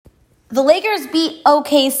The Lakers beat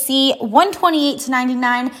OKC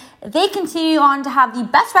 128-99. They continue on to have the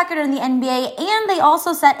best record in the NBA, and they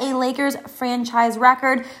also set a Lakers franchise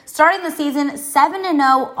record, starting the season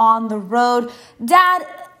 7-0 on the road. Dad,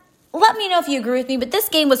 let me know if you agree with me, but this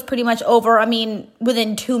game was pretty much over,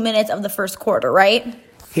 within 2 minutes of the first quarter, right?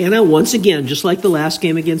 Hannah, once again, just like the last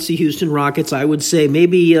game against the Houston Rockets, I would say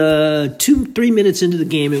maybe 2-3 minutes into the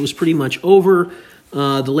game, it was pretty much over.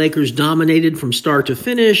 The Lakers dominated from start to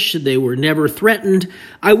finish. They were never threatened.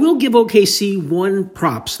 I will give OKC one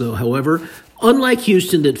props, though, however. Unlike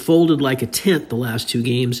Houston that folded like a tent the last two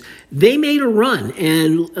games, they made a run.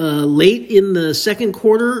 And late in the second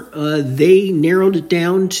quarter, they narrowed it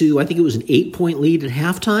down to, I think it was an 8-point lead at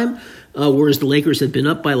halftime, whereas the Lakers had been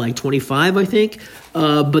up by like 25, I think.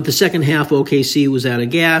 But the second half, OKC was out of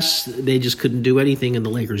gas. They just couldn't do anything, and the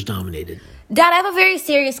Lakers dominated. Dad, I have a very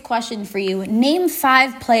serious question for you. Name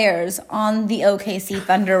 5 players on the OKC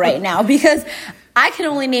Thunder right now, because I can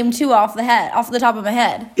only name 2 off the top of my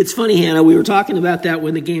head. It's funny, Hannah. We were talking about that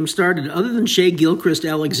when the game started. Other than Shai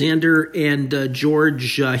Gilgeous-Alexander and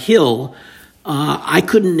George Hill, I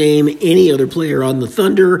couldn't name any other player on the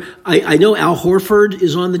Thunder. I know Al Horford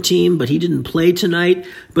is on the team, but he didn't play tonight.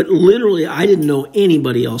 But literally, I didn't know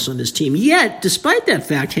anybody else on this team. Yet, despite that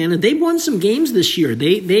fact, Hannah, they've won some games this year.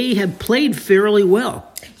 They have played fairly well.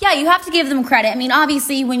 Yeah, you have to give them credit.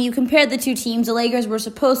 Obviously, when you compare the two teams, the Lakers were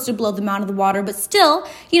supposed to blow them out of the water, but still,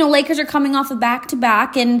 Lakers are coming off a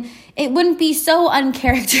back-to-back, and it wouldn't be so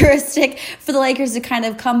uncharacteristic for the Lakers to kind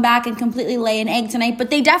of come back and completely lay an egg tonight, but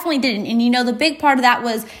they definitely didn't. And, the big part of that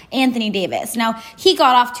was Anthony Davis. Now, he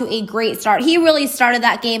got off to a great start. He really started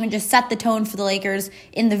that game and just set the tone for the Lakers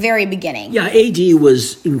in the very beginning. Yeah, AD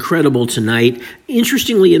was incredible tonight.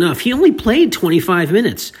 Interestingly enough, he only played 25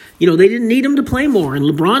 minutes. They didn't need him to play more, and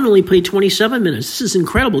LeBron only played 27 minutes. This is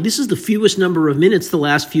incredible. This is the fewest number of minutes the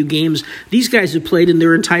last few games these guys have played in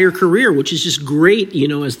their entire career, which is just great,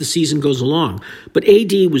 as the season goes along. But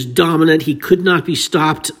AD was dominant. He could not be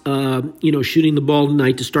stopped, shooting the ball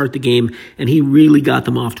tonight to start the game, and he really got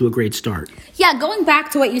them off to a great start. Yeah, going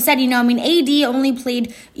back to what you said, AD only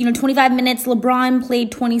played, 25 minutes. LeBron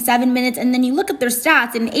played 27 minutes, and then you look at their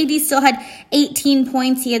stats, and AD still had 18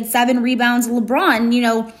 points. He had 7 rebounds.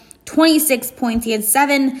 LeBron, 26 points. He had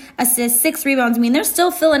 7 assists, 6 rebounds. They're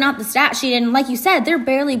still filling out the stat sheet. And like you said, they're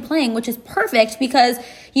barely playing, which is perfect because,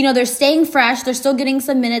 they're staying fresh. They're still getting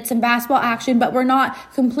some minutes, some basketball action, but we're not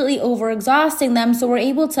completely overexhausting them. So we're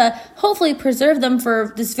able to hopefully preserve them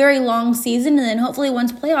for this very long season. And then hopefully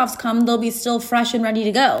once playoffs come, they'll be still fresh and ready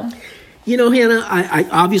to go. Hannah, I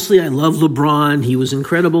obviously love LeBron. He was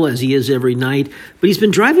incredible, as he is every night. But he's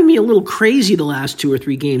been driving me a little crazy the last 2 or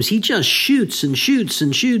 3 games. He just shoots and shoots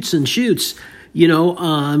and shoots and shoots.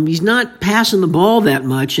 He's not passing the ball that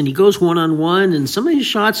much, and he goes one-on-one, and some of his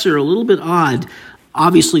shots are a little bbit odd.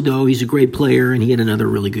 Obviously, though, he's a great player, and he had another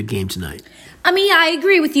really good game tonight. Yeah, I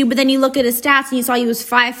agree with you, but then you look at his stats and you saw he was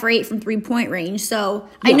 5 for 8 from 3-point range. So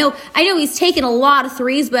yeah. I know he's taken a lot of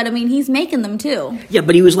threes, but he's making them too. Yeah,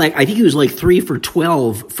 but I think he was like 3 for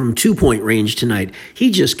 12 from 2-point range tonight.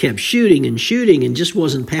 He just kept shooting and just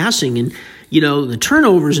wasn't passing. And, the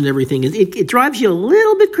turnovers and everything, it drives you a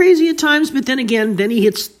little bit crazy at times, but then again, he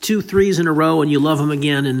hits 2 threes in a row and you love him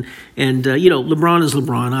again. And LeBron is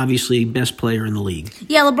LeBron, obviously best player in the league.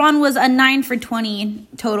 Yeah, LeBron was a 9 for 20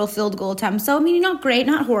 total field goal attempts. So, not great,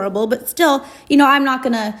 not horrible, but still, I'm not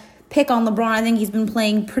going to pick on LeBron. I think he's been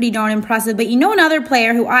playing pretty darn impressive. But another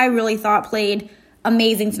player who I really thought played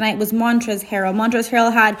amazing tonight was Montrezl Harrell. Montrezl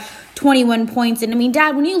Harrell had 21 points. And,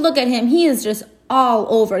 Dad, when you look at him, he is just all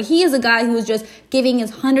over. He is a guy who is just giving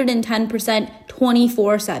his 110%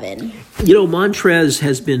 24/7. Montrez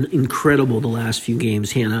has been incredible the last few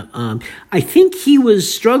games, Hannah. I think he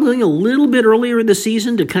was struggling a little bit earlier in the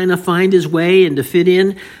season to kind of find his way and to fit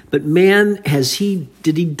in. But man,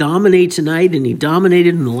 did he dominate tonight, and he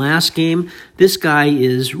dominated in the last game. This guy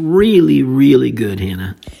is really, really good,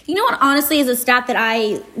 Hannah. You know what honestly is a stat that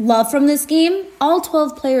I love from this game? All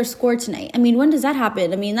 12 players scored tonight. When does that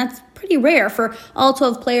happen? That's pretty rare for all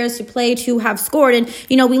 12 players to play to have scored. And,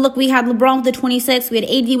 we had LeBron with the 26, we had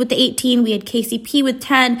AD with the 18, we had KCP with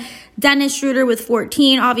 10, Dennis Schroeder with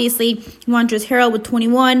 14, obviously Montrezl Harrell with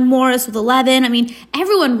 21, Morris with 11.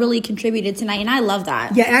 Everyone really contributed tonight, and I love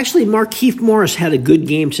that. Yeah, actually, Markieff Morris had a good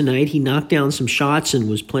game tonight. He knocked down some shots and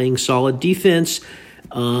was playing solid defense.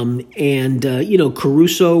 Caruso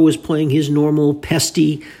was playing his normal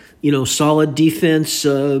pesty, solid defense.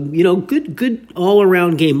 Good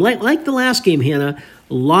all-around game. Like the last game, Hannah,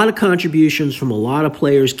 A lot of contributions from a lot of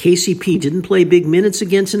players. KCP didn't play big minutes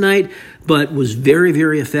again tonight, but was very,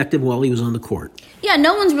 very effective while he was on the court. Yeah,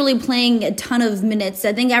 no one's really playing a ton of minutes.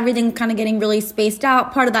 I think everything's kind of getting really spaced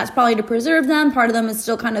out. Part of that's probably to preserve them. Part of them is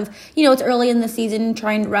still kind of, it's early in the season,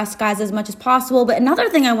 trying to rest guys as much as possible. But another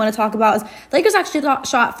thing I want to talk about is the Lakers actually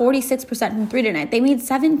shot 46% from three tonight. They made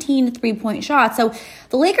 17 3-point shots. So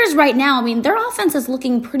the Lakers right now, their offense is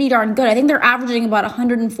looking pretty darn good. I think they're averaging about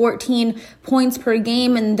 114 points per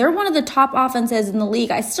game, and they're one of the top offenses in the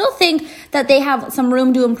league. I still think that they have some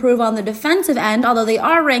room to improve on the defensive end, although they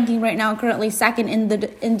are ranking right now currently second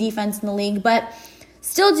in defense in the league, but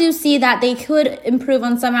still do see that they could improve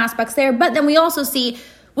on some aspects there. But then we also see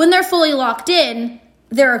when they're fully locked in,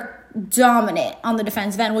 they're dominant on the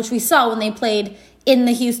defensive end, which we saw when they played in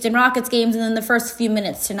the Houston Rockets games and then the first few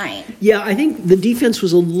minutes tonight. Yeah, I think the defense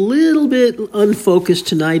was a little bit unfocused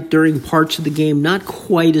tonight during parts of the game, not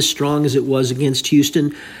quite as strong as it was against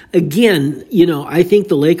Houston. Again, I think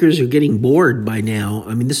the Lakers are getting bored by now.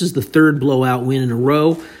 This is the third blowout win in a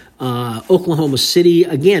row. Oklahoma City,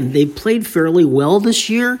 again, they played fairly well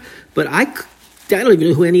this year, but I don't even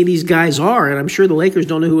know who any of these guys are, and I'm sure the Lakers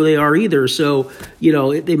don't know who they are either. So,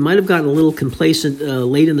 they might have gotten a little complacent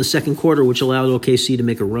late in the second quarter, which allowed OKC to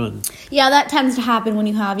make a run. Yeah, that tends to happen when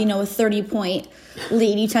you have, a 30-point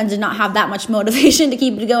lead. You tend to not have that much motivation to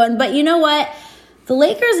keep it going. But you know what? The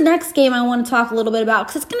Lakers' next game I want to talk a little bit about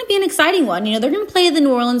because it's going to be an exciting one. They're going to play the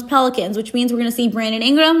New Orleans Pelicans, which means we're going to see Brandon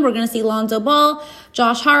Ingram, we're going to see Lonzo Ball,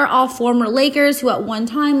 Josh Hart, all former Lakers who at one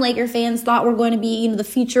time Laker fans thought were going to be, the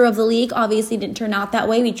future of the league. Obviously didn't turn out that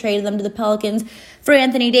way. We traded them to the Pelicans for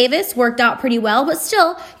Anthony Davis. Worked out pretty well, but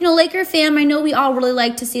still, Laker fam, I know we all really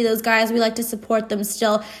like to see those guys. We like to support them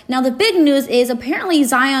still. Now, the big news is apparently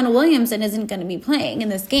Zion Williamson isn't going to be playing in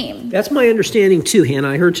this game. That's my understanding too,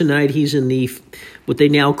 Hannah. I heard tonight he's in what they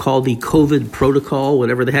now call the COVID protocol,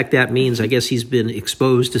 whatever the heck that means. I guess he's been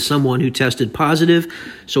exposed to someone who tested positive.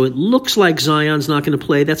 So it looks like Zion's not going to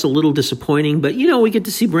play. That's a little disappointing. But, we get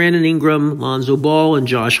to see Brandon Ingram, Lonzo Ball, and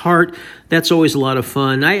Josh Hart. That's always a lot of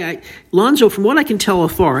fun. Lonzo, from what I can tell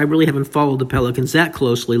afar, I really haven't followed the Pelicans that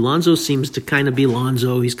closely. Lonzo seems to kind of be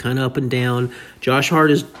Lonzo. He's kind of up and down. Josh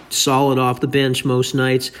Hart is solid off the bench most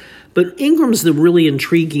nights. But Ingram's the really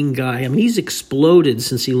intriguing guy. He's exploded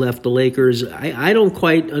since he left the Lakers. I don't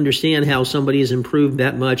quite understand how somebody has improved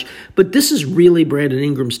that much. But this is really Brandon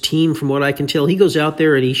Ingram's team from what I can tell. He goes out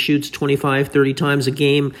there and he shoots 25, 30 times a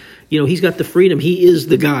game. He's got the freedom. He is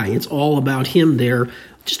the guy. It's all about him there.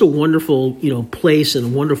 Just a wonderful, place and a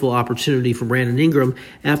wonderful opportunity for Brandon Ingram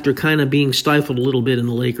after kind of being stifled a little bit in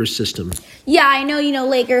the Lakers system. Yeah, I know,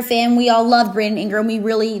 Laker fan, we all love Brandon Ingram. We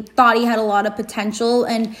really thought he had a lot of potential.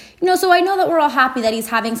 And, so I know that we're all happy that he's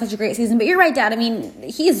having such a great season. But you're right, Dad.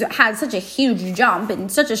 He's had such a huge jump in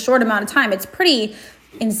such a short amount of time. It's pretty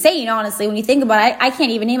insane, honestly, when you think about it. I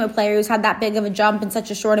can't even name a player who's had that big of a jump in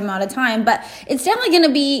such a short amount of time, but it's definitely going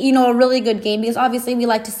to be, a really good game because obviously we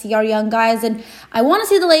like to see our young guys, and I want to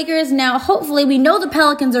see the Lakers. Now, hopefully, we know the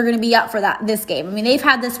Pelicans are going to be up for this game. They've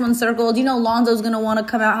had this one circled. Lonzo's going to want to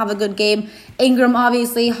come out, have a good game. Ingram,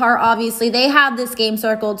 obviously, Hart, obviously, they have this game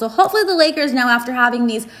circled. So hopefully the Lakers now, after having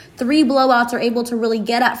these 3 blowouts, are able to really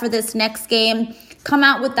get up for this next game. Come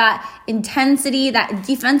out with that intensity, that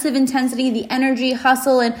defensive intensity, the energy,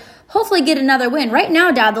 hustle, and hopefully get another win. Right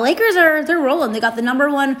now, Dad, the Lakers they're rolling. They got the number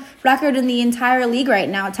 1 record in the entire league right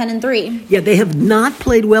now, 10-3. Yeah, they have not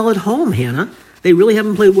played well at home, Hannah. They really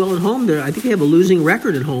haven't played well at home. I think they have a losing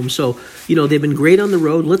record at home. So, they've been great on the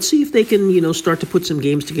road. Let's see if they can, start to put some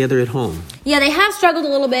games together at home. Yeah, they have struggled a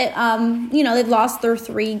little bit. They've lost their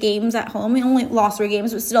 3 games at home. They only lost 3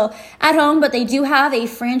 games, but still at home. But they do have a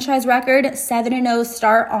franchise record 7-0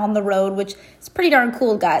 start on the road, which is pretty darn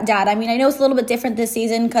cool, Dad. I know it's a little bit different this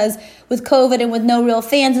season because with COVID and with no real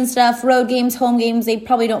fans and stuff, road games, home games, they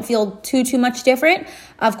probably don't feel too much different.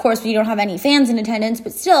 Of course, we don't have any fans in attendance,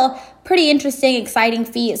 but still pretty interesting, exciting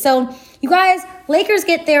feat. So, you guys, Lakers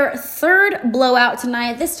get their 3rd blowout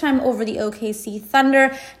tonight, this time over the OKC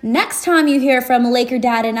Thunder. Next time you hear from Laker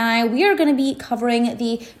Dad and I, we are going to be covering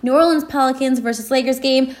the New Orleans Pelicans versus Lakers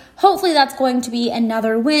game. Hopefully that's going to be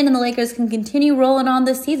another win and the Lakers can continue rolling on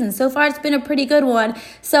this season. So far, it's been a pretty good one.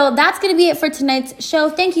 So that's going to be it for tonight's show.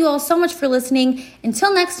 Thank you all so much for listening.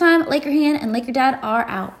 Until next time, Laker Han and Laker Dad are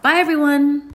out. Bye, everyone.